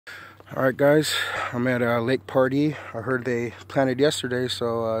Alright guys, I'm at Lake Pardee. I heard they planted yesterday,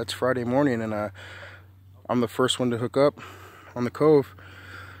 so it's Friday morning and I'm the first one to hook up on the cove.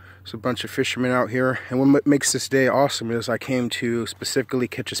 There's a bunch of fishermen out here, and what makes this day awesome is I came to specifically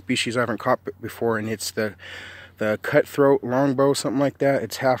catch a species I haven't caught before, and it's the cutthroat longbow, something like that.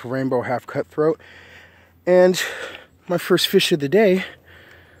 It's half rainbow, half cutthroat. And my first fish of the day,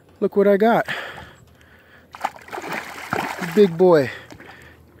 look what I got. Big boy.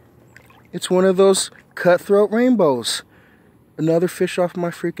 It's one of those cutthroat rainbows. Another fish off my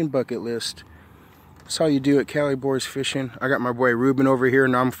freaking bucket list. That's how you do it, Cali boys fishing. I got my boy Ruben over here,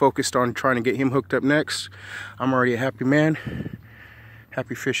 and I'm focused on trying to get him hooked up next. I'm already a happy man.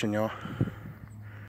 Happy fishing, y'all.